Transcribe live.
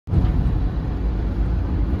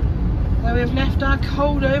So we've left our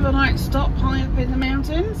cold overnight stop high up in the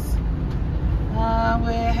mountains.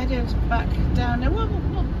 We're headed back down there. What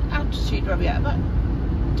altitude are we at? About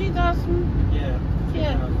 2,000? Yeah,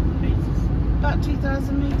 2,000 metres. About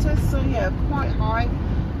 2,000 metres, so yeah, quite high.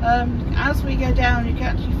 As we go down, you can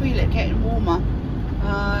actually feel it getting warmer.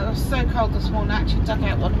 It was so cold this morning, I actually dug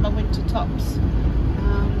out one of my winter tops.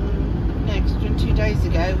 Yeah, because 2 days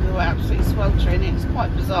ago we were absolutely sweltering. It's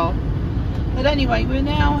quite bizarre. But anyway, we're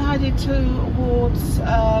now headed towards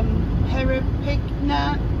Perpignan.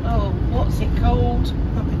 Oh, what's it called?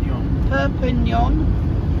 Perpignan. Perpignan.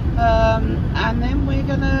 And then we're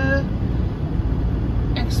gonna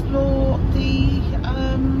explore the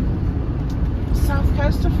south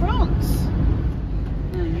coast of France.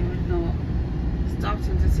 No, you would not.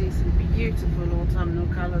 Starting to see some beautiful autumnal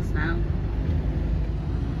colours now.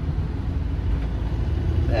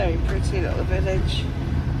 Very pretty little village.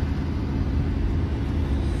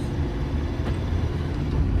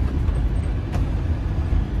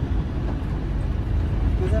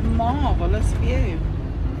 With a marvellous view.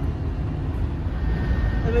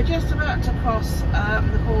 So we're just about to cross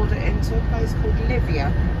the border into a place called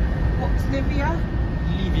Livia. What's Livia?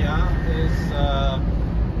 Livia is a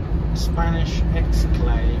Spanish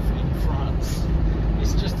exclave in France.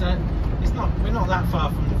 It's just we're not that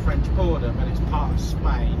far from the French border, but it's part of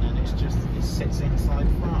Spain, and it sits inside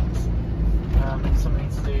France. Something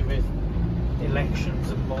to do with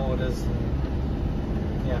elections and borders,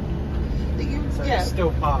 and yeah. So it's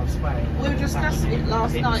still part of Spain. We were discussing it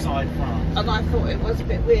last night, inside France, and I thought it was a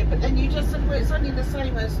bit weird. But then you just said, well, it's only the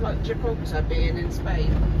same as like Gibraltar being in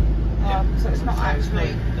Spain. So it's not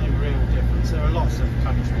actually no real difference. There are lots of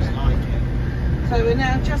countries like it. So we're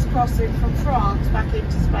now just crossing from France back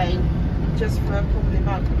into Spain, just for probably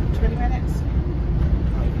about 20 minutes.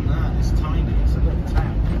 Not even that. It's tiny. It's a little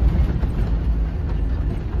town.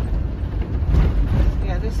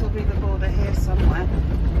 Yeah, this will be the border here somewhere.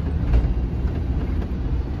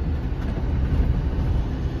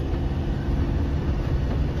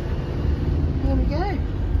 There we go.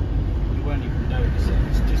 You won't even notice it.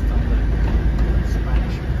 It's just under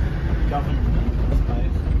Spanish government, I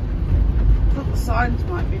suppose. Thought the signs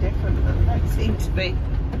might be different, but they don't seem to be.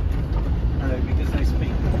 No, because they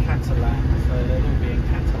speak Catalan, so they'll all be in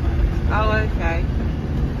Catalan. Oh, okay.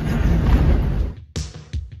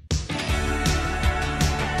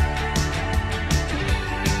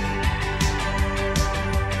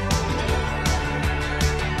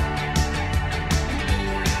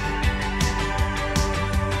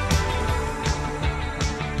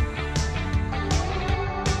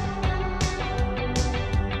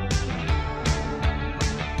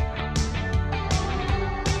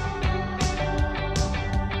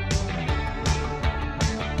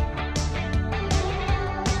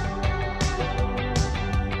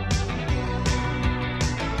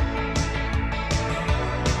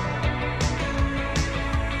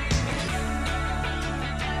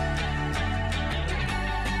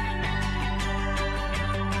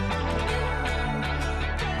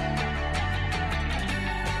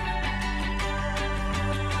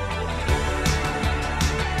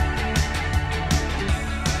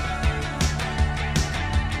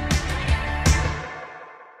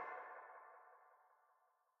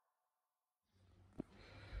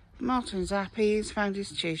 Martin's happy, he's found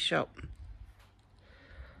his cheese shop.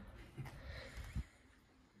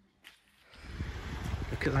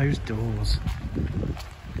 Look at those doors.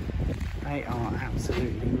 They are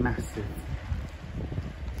absolutely massive.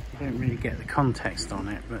 You don't really get the context on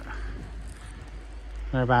it, but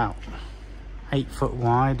they're about 8 foot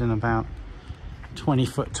wide and about 20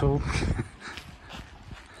 foot tall.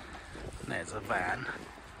 There's a van.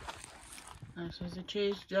 This is a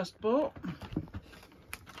cheese just bought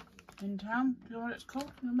in town. Do you know what it's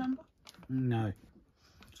called? Remember? No.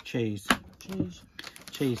 Cheese. Cheese.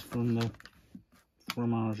 Cheese from the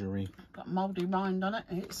fromagerie. Got mouldy rind on it.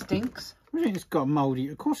 It stinks. I think it's got mouldy.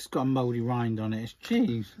 Of course, it's got a mouldy rind on it. It's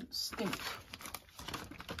cheese. It stinks.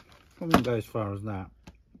 I wouldn't go as far as that.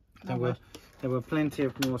 There were plenty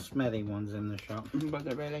of more smelly ones in the shop. Was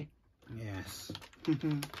it really? Yes.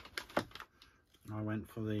 I went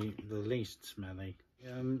for the least smelly.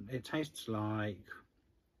 It tastes like,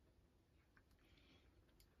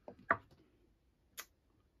 I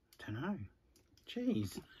don't know,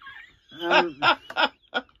 cheese.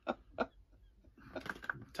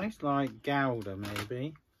 Tastes like Gouda,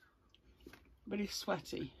 maybe. Really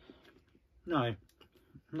sweaty. No,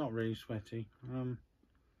 not really sweaty.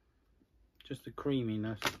 Just the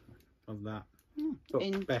creaminess of that,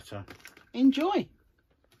 but better. Enjoy.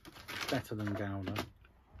 Better than Gouda.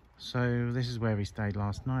 So this is where we stayed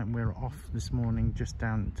last night, and we're off this morning just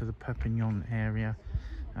down to the Perpignan area,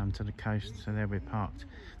 to the coast. So there we're parked,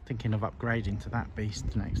 thinking of upgrading to that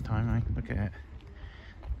beast next time, eh? Look at it,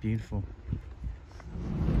 beautiful.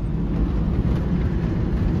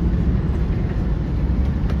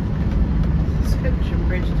 Suspension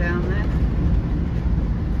bridge down there.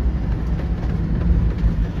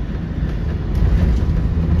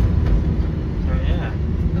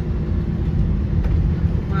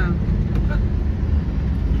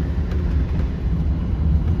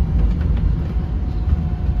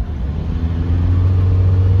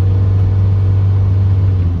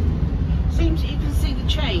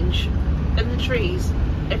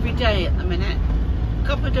 Every day at the minute. A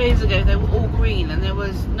couple of days ago they were all green and there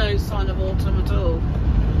was no sign of autumn at all,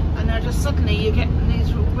 and now just suddenly you get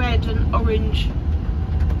these red and orange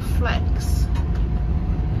flecks.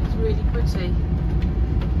 It's really pretty.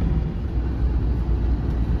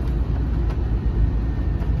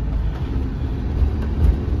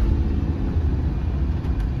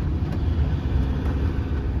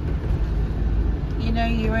 You know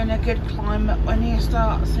you're in a good climate when you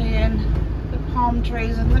start seeing the palm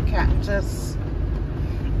trees and the cactus.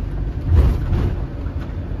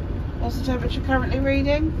 What's the temperature currently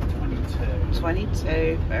reading? 22.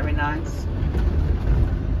 22, very nice.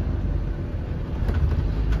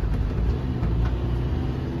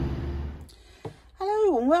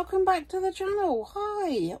 Hello and welcome back to the channel.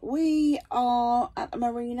 Hi, we are at the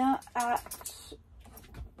marina at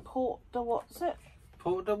Port de Whatsit.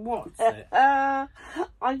 Port de Whatsit?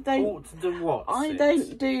 I don't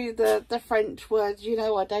do the French words, you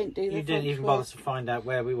know. I don't do the French words. You didn't even bother to find out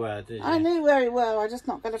where we were, did you? I knew where we were, I'm just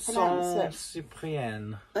not going to pronounce it.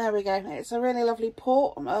 Saint-Cyprien. There we go. It's a really lovely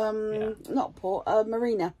port. Yeah. Not port,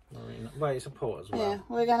 marina. Well, it's a port as well. Yeah,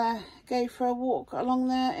 we're going to go for a walk along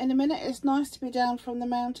there in a minute. It's nice to be down from the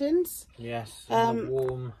mountains. Yes, and the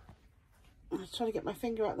warm... I was trying to get my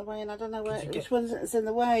finger out of the way and I don't know which one's in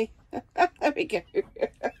the way. There we go.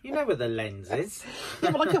 You know where the lens is.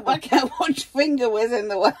 Yeah, but I couldn't work out which finger was in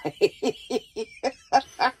the way.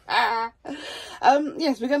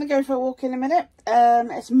 Yes, we're going to go for a walk in a minute.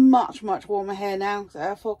 It's much warmer here now.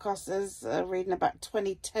 Forecast is reading about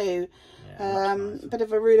 22. Yeah, bit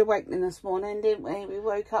of a rude awakening this morning, didn't we? We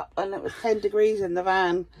woke up and it was 10 degrees in the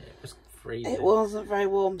van. Yeah, it was freezing. It wasn't very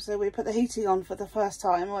warm, so we put the heating on for the first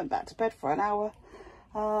time. I went back to bed for an hour.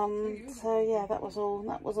 So yeah, that was all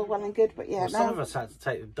well and good, but yeah, well, some of us had to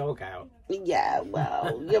take the dog out. Yeah,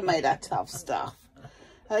 well, you're made of tough stuff.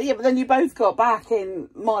 Yeah, but then you both got back in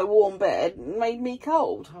my warm bed and made me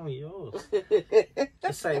cold. Oh, yours.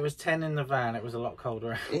 Just say it was 10 in the van, it was a lot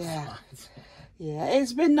colder outside. Yeah. Yeah,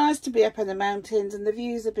 it's been nice to be up in the mountains and the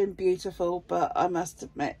views have been beautiful, but I must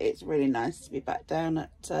admit it's really nice to be back down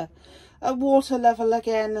at water level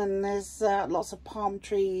again, and there's lots of palm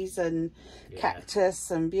trees and cactus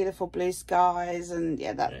and beautiful blue skies, and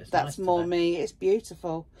yeah, that's nice more me. It's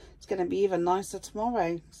beautiful. It's going to be even nicer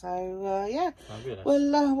tomorrow, so yeah,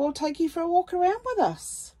 we'll take you for a walk around with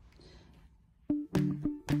us.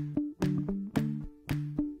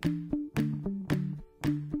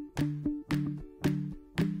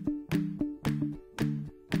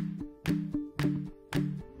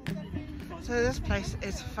 So this place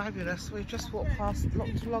is fabulous. We've just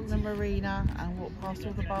looked along the marina and walked past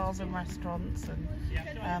all the bars and restaurants,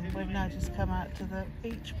 and we've now just come out to the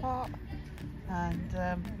beach part, and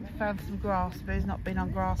we found some grass, but he's not been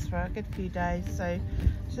on grass for a good few days, so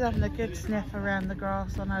she's having a good sniff around the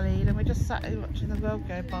grass on her lead, and we just sat here watching the world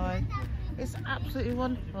go by. It's absolutely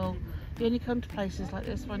wonderful. You only come to places like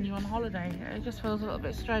this when you're on holiday. It just feels a little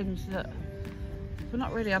bit strange that we're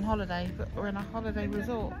not really on holiday, but we're in a holiday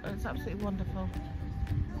resort. It's absolutely wonderful.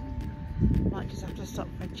 Might just have to stop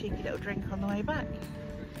for a cheeky little drink on the way back.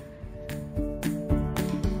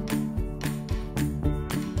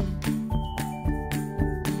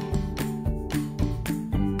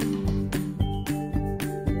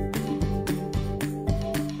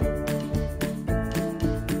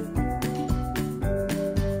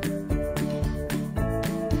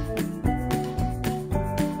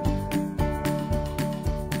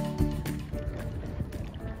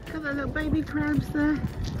 Baby crabs there.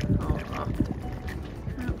 Oh, out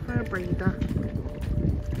for a breather.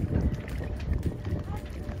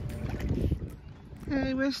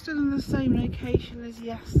 Okay, we're still in the same location as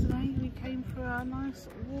yesterday. We came for a nice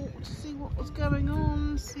walk to see what was going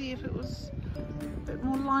on, see if it was a bit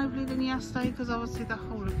more lively than yesterday, because obviously the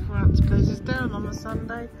whole of France closes down on a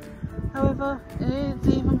Sunday. However, it's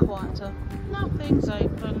even quieter. Nothing's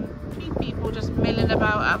open. A few people just milling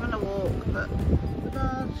about having a walk, but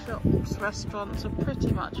bad. Shops, restaurants are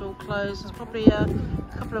pretty much all closed. There's probably a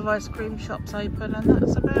couple of ice cream shops open, and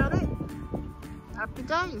that's about it. Happy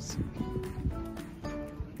days.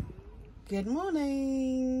 Good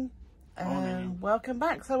morning. Welcome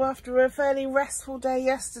back. So after a fairly restful day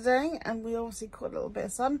yesterday, and we obviously caught a little bit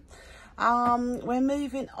of sun, we're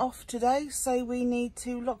moving off today, so we need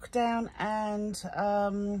to lock down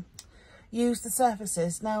and use the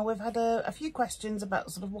surfaces. Now, we've had a few questions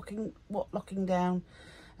about sort of what locking down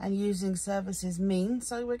and using surfaces mean,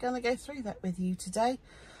 so we're going to go through that with you today.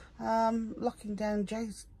 Locking down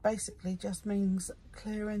basically just means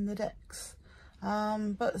clearing the decks,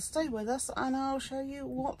 but stay with us and I'll show you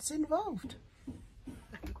what's involved.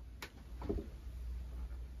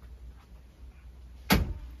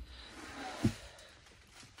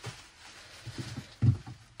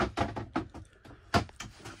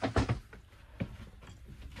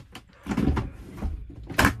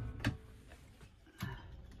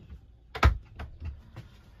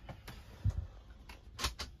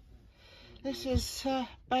 This is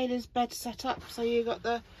Bailey's bed setup. So you've got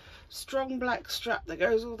the strong black strap that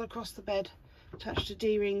goes all across the bed, attached to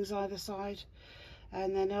D-rings either side,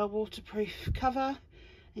 and then a waterproof cover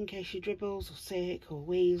in case she dribbles or sick or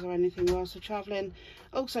wheeze or anything whilst we're travelling.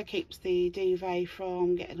 Also keeps the duvet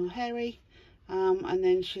from getting all hairy, and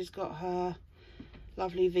then she's got her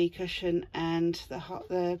lovely V cushion and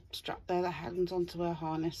the strap there that hangs onto her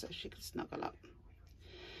harness so she can snuggle up.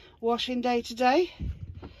 Washing day today.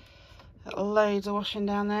 Loads of washing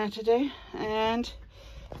down there to do, and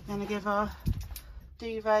I'm going to give our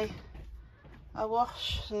duvet a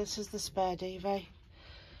wash. So this is the spare duvet.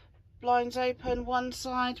 Blinds open one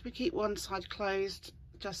side, we keep one side closed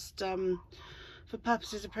just for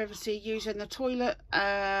purposes of privacy, using the toilet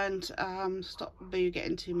and stop Boo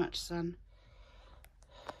getting too much sun.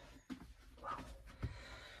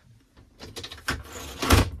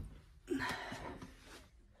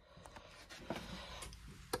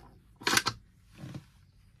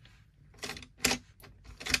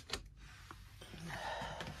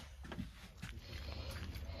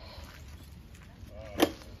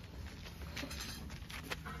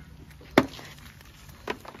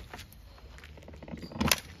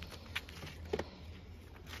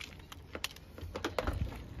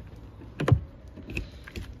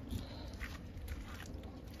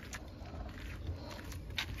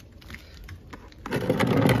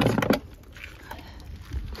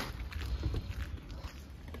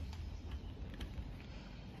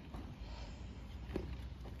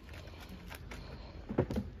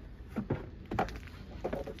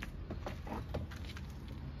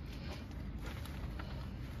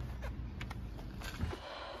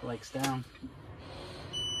 Legs down.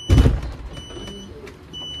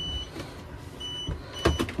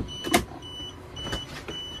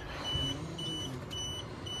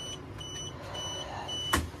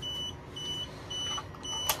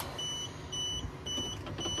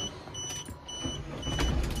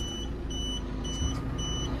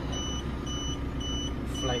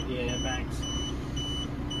 Inflate the airbags.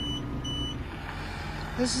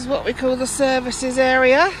 This is what we call the services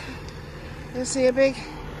area. You'll see a big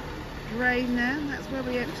drain there, that's where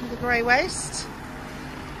we empty the grey waste,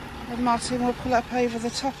 and Martin will pull up over the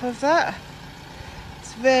top of that.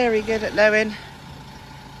 It's very good at knowing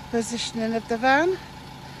positioning of the van,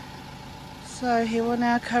 so he will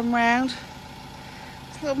now come round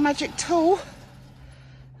this little magic tool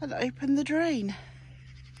and open the drain.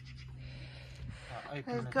 He's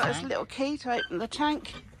got his little key to open the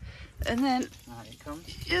tank, and then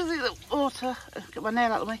you'll see the water, get my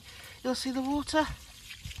nail out of the way, you'll see the water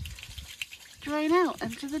drain out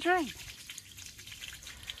into the drain.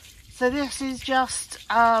 So this is just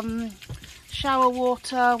shower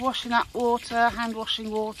water, washing up water, hand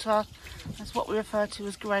washing water. That's what we refer to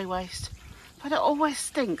as grey waste. But it always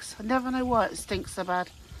stinks. I never know why it stinks so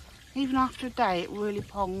bad. Even after a day it really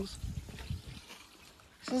pongs.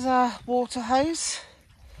 This is our water hose.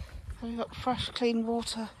 We've got fresh clean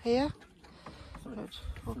water here.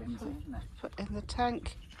 Put in the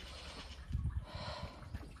tank.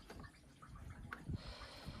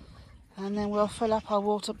 And then we'll fill up our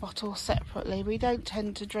water bottle separately. We don't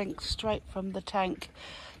tend to drink straight from the tank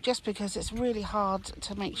just because it's really hard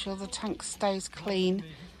to make sure the tank stays clean.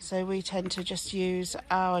 So we tend to just use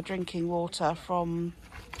our drinking water from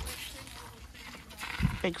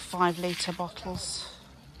big 5-litre bottles.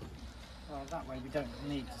 Well, that way we don't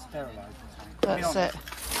need to sterilise the tank. That's it.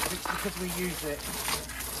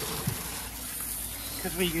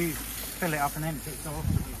 Because we fill it up and empty it so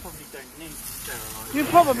often, you probably don't need to sterilise it. You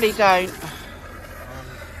probably don't.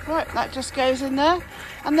 Right, that just goes in there.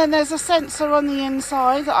 And then there's a sensor on the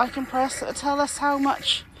inside that I can press that will tell us how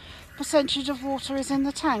much percentage of water is in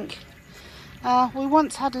the tank. We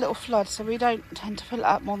once had a little flood, so we don't tend to fill it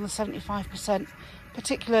up more than 75%.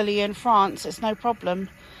 Particularly in France, it's no problem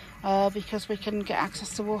because we can get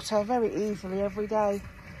access to water very easily every day.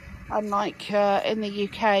 Unlike in the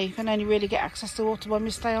UK, you can only really get access to water when we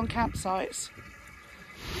stay on campsites.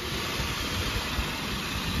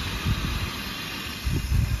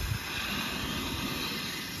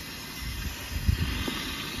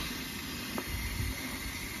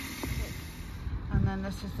 And then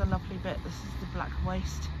this is the lovely bit, this is the black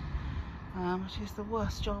waste, which is the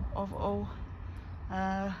worst job of all.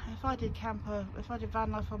 If I did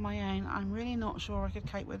van life on my own, I'm really not sure I could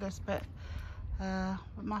cope with this bit.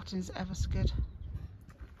 But Martin's ever so good.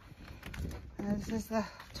 This is the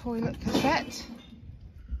toilet cassette.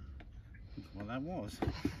 Well, that was.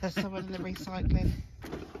 There's someone in the recycling.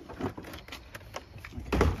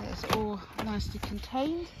 It's all nicely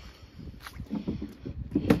contained.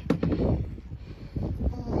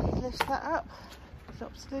 Lift that up,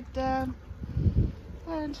 drops the lid down,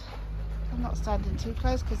 and I'm not standing too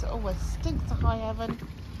close because it always stinks to high heaven,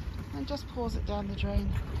 and just pours it down the drain.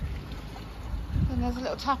 Then there's a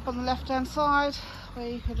little tap on the left hand side where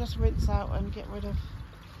you can just rinse out and get rid of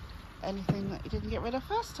anything that you didn't get rid of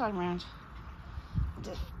first time round. It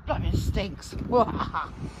just bloody stinks.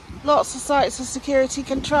 Lots of sites are security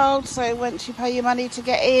controlled, so once you pay your money to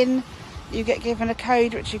get in, you get given a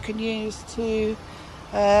code which you can use to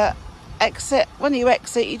exit. When you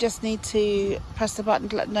exit, you just need to press the button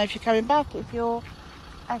to let them know if you're coming back, if you're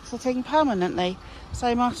exiting permanently.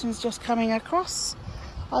 So Martin's just coming across.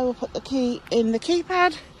 I will put the key in the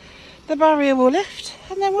keypad, the barrier will lift,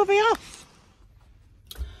 and then we'll be off.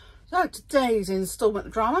 So today's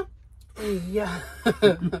instalment drama, we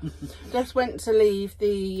just went to leave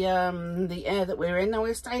the air that we're in. Now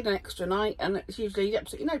we stayed an extra night, and it's usually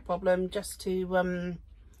absolutely no problem just to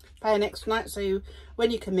pay an extra night. So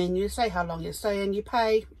when you come in, you say how long you're staying, you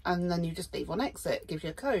pay, and then you just leave on exit. It gives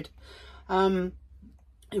you a code.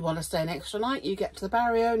 You want to stay an extra night, you get to the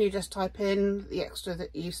barrier and you just type in the extra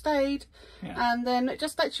that you stayed, and then it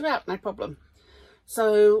just lets you out, no problem.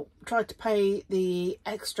 So tried to pay the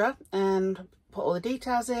extra and put all the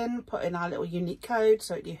details in, put in our little unique code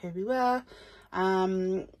so it knew who we were,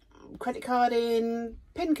 credit card in,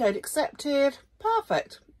 PIN code accepted,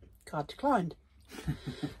 perfect, card declined.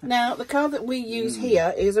 Now the card that we use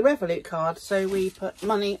here is a Revolut card, so we put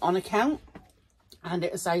money on account and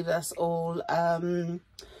it saved us all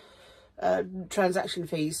transaction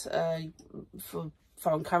fees for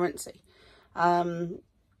foreign currency.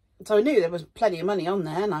 So I knew there was plenty of money on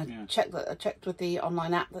there, and I checked with the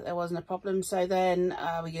online app that there wasn't a problem. So then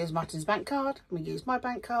we used Martin's bank card, we used my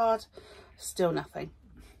bank card, still nothing.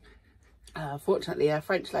 Fortunately, a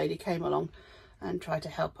French lady came along and tried to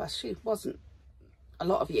help us. She wasn't a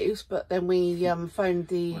lot of use, but then we phoned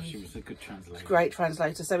the... Well, she was a good translator. Great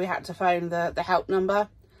translator, so we had to phone the help number,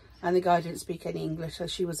 and the guy didn't speak any English, so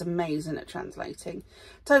she was amazing at translating.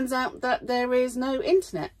 Turns out that there is no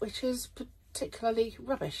internet, which is particularly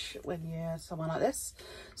rubbish when you're someone like this.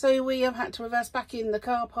 So we have had to reverse back in the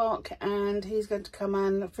car park, and he's going to come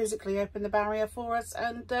and physically open the barrier for us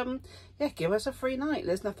and yeah, give us a free night.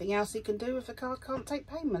 There's nothing else he can do if the card can't take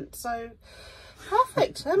payment. So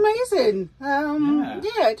perfect, amazing.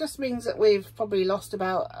 Yeah, it just means that we've probably lost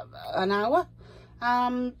about an hour,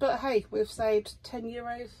 but hey, we've saved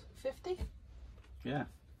 €10.50. Yeah.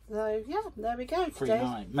 So yeah, there we go. Free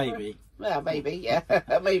night, maybe. Well, maybe, yeah,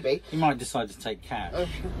 maybe. He might decide to take cash. Am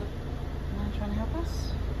I trying to help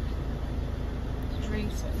us? It's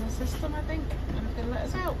resetting the system, I think, and it's going to let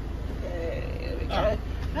us out. There we go.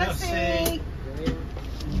 Let's see.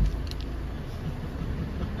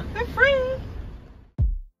 We're free.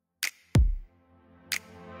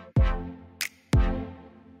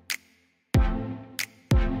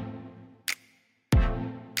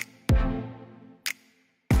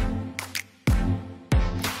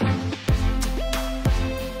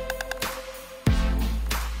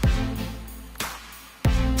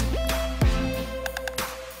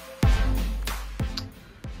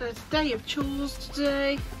 So it's a day of chores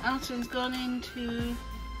today. Alton's gone into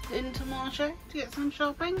Marché to get some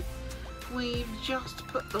shopping. We've just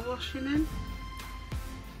put the washing in.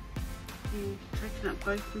 We've taken up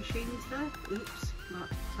both machines there. Oops,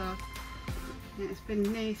 but yeah, it's been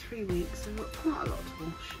nearly 3 weeks, so we've got quite a lot to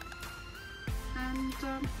wash. And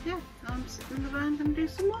yeah, I'm sitting in the van and do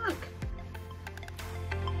some work.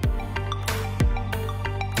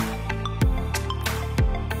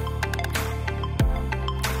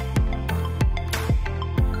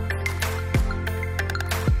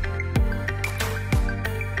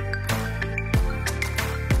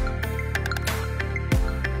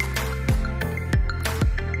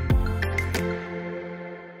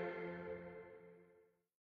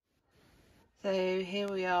 So here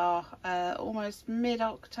we are, almost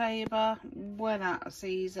mid-October, well out of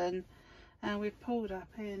season, and we've pulled up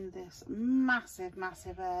in this massive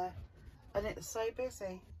air, and it's so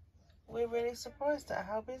busy. We're really surprised at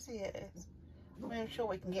how busy it is. I mean, I'm sure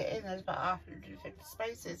we can get in, there's about 150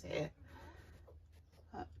 spaces here.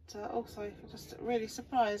 But also just really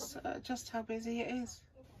surprised at just how busy it is.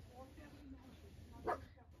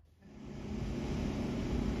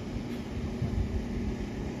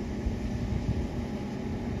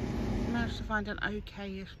 Managed to find an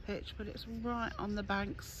okay-ish pitch, but it's right on the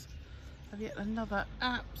banks of yet another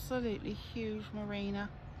absolutely huge marina.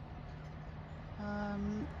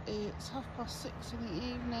 It's 6:30 in the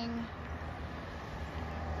evening,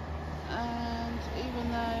 and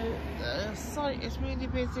even though the site is really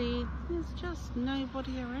busy, there's just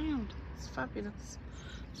nobody around. It's fabulous.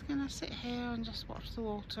 Just gonna sit here and just watch the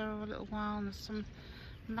water for a little while, and there's some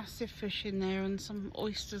massive fish in there and some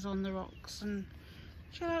oysters on the rocks, and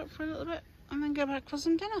chill out for a little bit and then go back for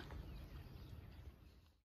some dinner.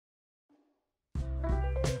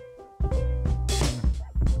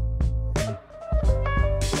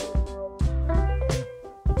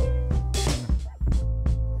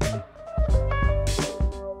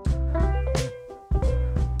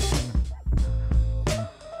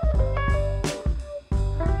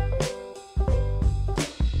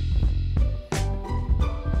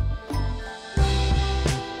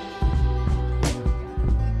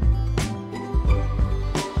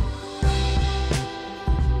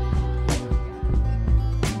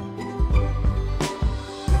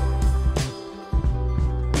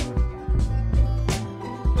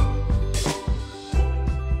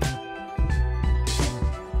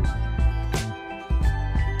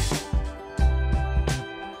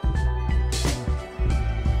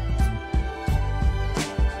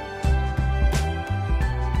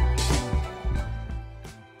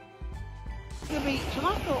 And I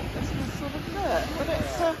thought this was sort of dirt, but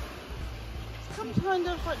it's some kind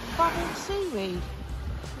of like bubbled seaweed.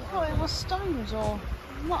 I thought it was stones or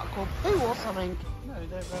muck or poo or something. No,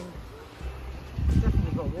 they've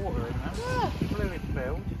definitely got water in them. Yeah. Fluid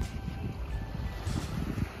filled.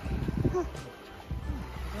 Huh.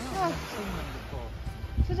 Yeah, I've seen them before.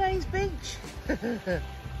 Today's beach.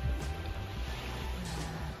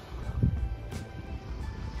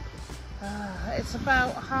 It's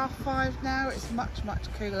about 5:30 now. It's much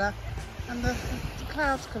cooler, and the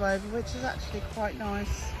clouds come over, which is actually quite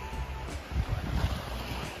nice.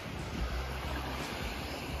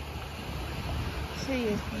 The sea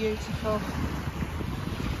is beautiful.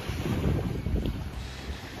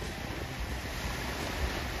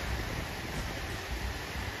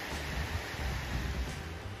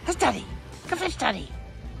 That's Daddy. Go fish, Daddy.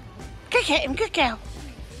 Go get him, good girl.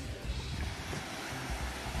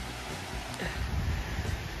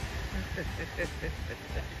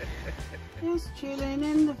 Just chilling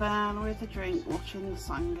in the van with a drink, watching the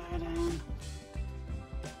sun go down.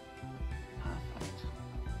 Perfect.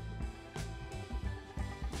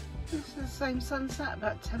 This is the same sunset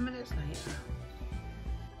about 10 minutes later.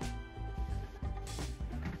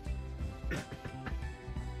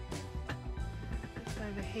 Just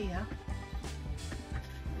over here,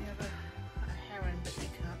 we have a heron, but you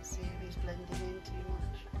can't see him, he's blending in too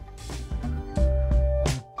much.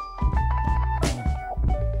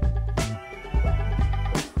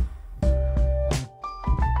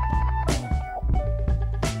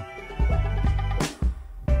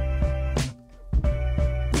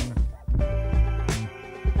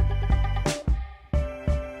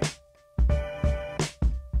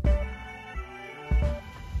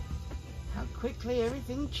 Quickly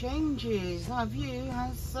everything changes. Our view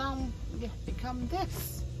has become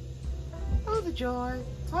this. Oh, the joy.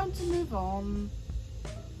 Time to move on.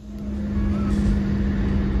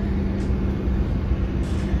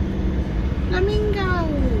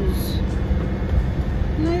 Flamingos.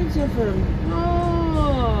 Loads of them.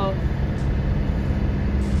 Oh.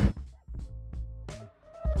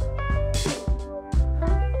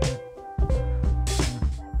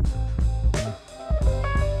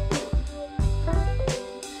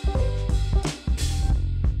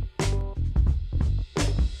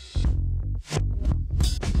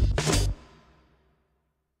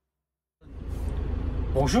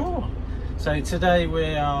 Bonjour. So today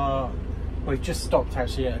we've just stopped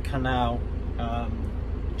actually at a canal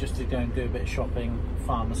just to go and do a bit of shopping,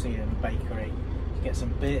 pharmacy and bakery to get some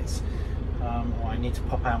bits. Or I need to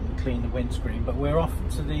pop out and clean the windscreen, but we're off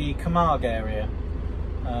to the Carmargue area.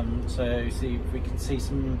 So see if we can see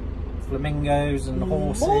some flamingos and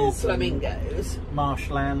horses. More flamingos. And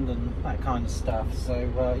marshland and that kind of stuff. So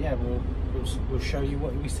yeah, we'll show you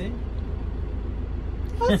what we see.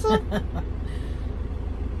 Awesome.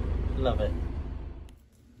 Love it.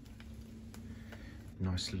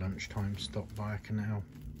 Nice lunchtime stop by a canal.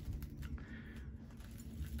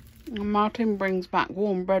 Martin brings back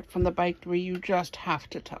warm bread from the bakery. You just have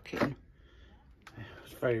to tuck in.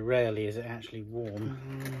 Very rarely is it actually warm.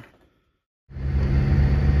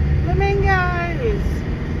 Flamingos!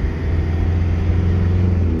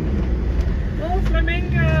 More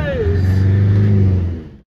flamingos!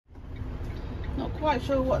 Not quite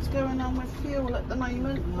sure what's going on with fuel at the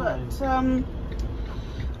moment, but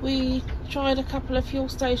we tried a couple of fuel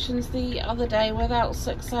stations the other day without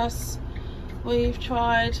success. We've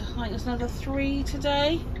tried, I think it's another 3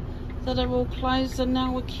 today that are all closed, and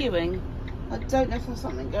now we're queuing. I don't know if there's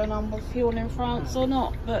something going on with fuel in France or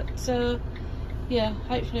not, but yeah,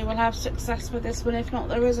 hopefully we'll have success with this one. If not,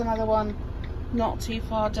 there is another one not too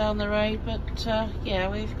far down the road, but yeah,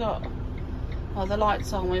 we've got, well, the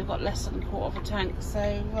light's on, we've got less than a quarter of a tank,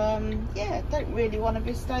 so yeah, don't really want to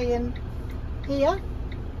be staying here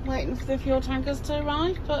waiting for the fuel tankers to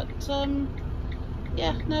arrive, but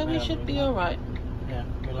yeah, no, we should be alright. Yeah,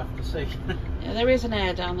 we'll have to see. Yeah, there is an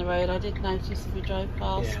air down the road, I did notice as we drove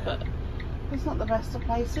past, yeah. But it's not the best of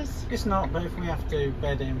places. It's not, but if we have to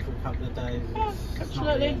bed in for a couple of days, yeah,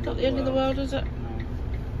 absolutely, not the end of the world, is it? No.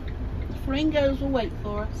 The flamingos will wait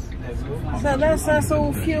for us. So that's us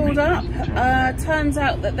all fueled up. Turns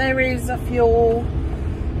out that there is a fuel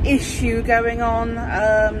issue going on.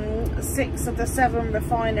 6 of the 7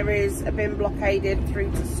 refineries have been blockaded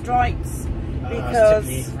through to strikes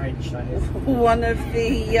because one of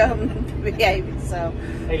the behave itself.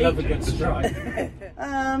 They love a good strike.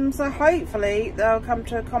 So hopefully they'll come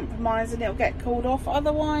to a compromise and it'll get called off.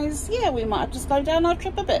 Otherwise, yeah, we might have to slow down our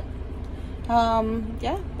trip a bit.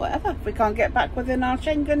 Yeah, whatever. If we can't get back within our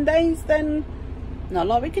Schengen days, then not a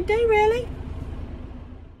lot we can do, really.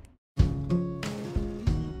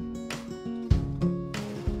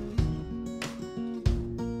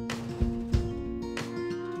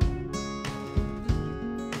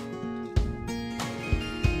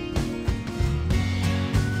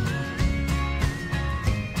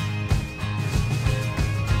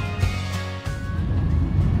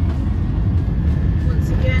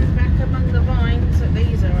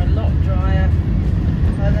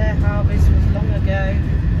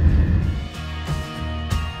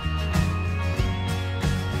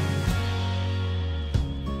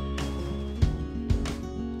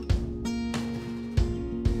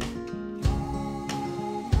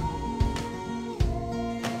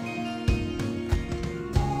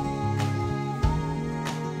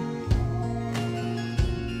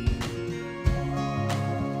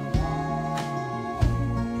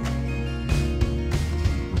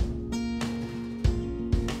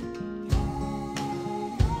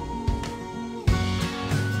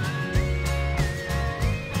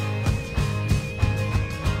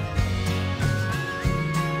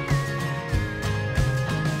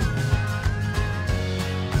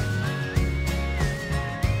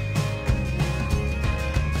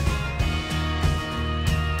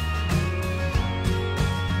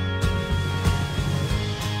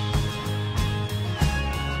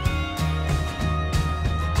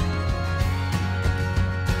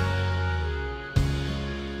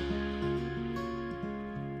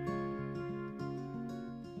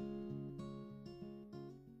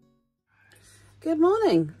 Good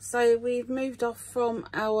morning. So we've moved off from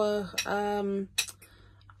our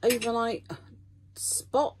overnight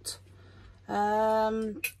spot,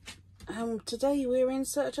 and today we're in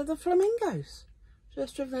search of the flamingos.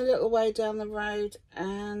 Just driven a little way down the road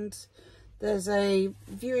and there's a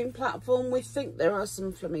viewing platform. We think there are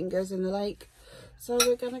some flamingos in the lake, so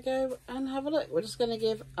we're going to go and have a look. We're just going to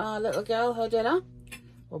give our little girl her dinner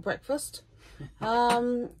or breakfast,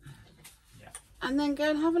 and then go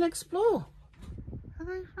and have an explore. Are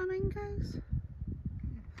they flamingos?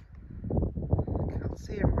 I can't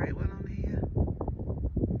see them very well on here.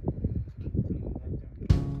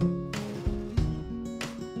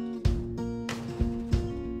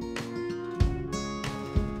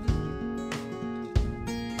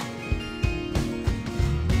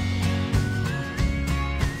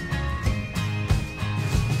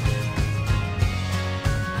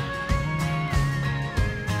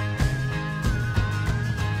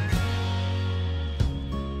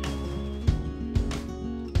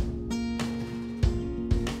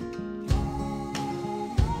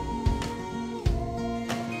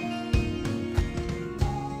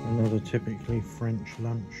 Another typically French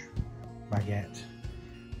lunch: baguette,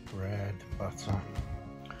 bread, butter.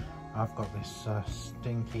 I've got this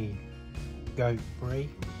stinky goat brie.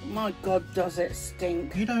 My God, does it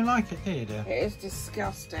stink? You don't like it, do you, dear? It is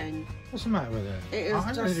disgusting. What's the matter with it? It is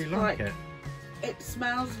I just really like it. It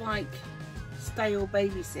smells like stale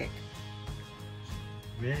baby sick.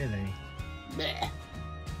 Really? Blech.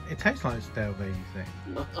 It tastes like stale baby sick.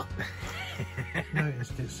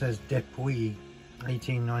 Noticed it says Depuis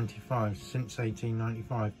 1895, since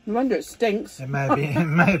 1895. No wonder it stinks. It may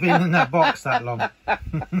have been in that box that long.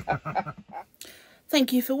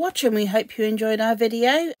 Thank you for watching. We hope you enjoyed our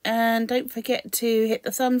video, and don't forget to hit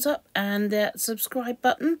the thumbs up and the subscribe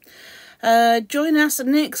button. Join us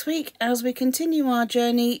next week as we continue our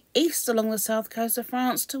journey east along the south coast of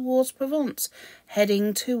France towards Provence,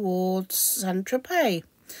 heading towards Saint-Tropez.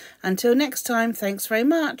 Until next time, thanks very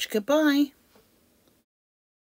much. Goodbye.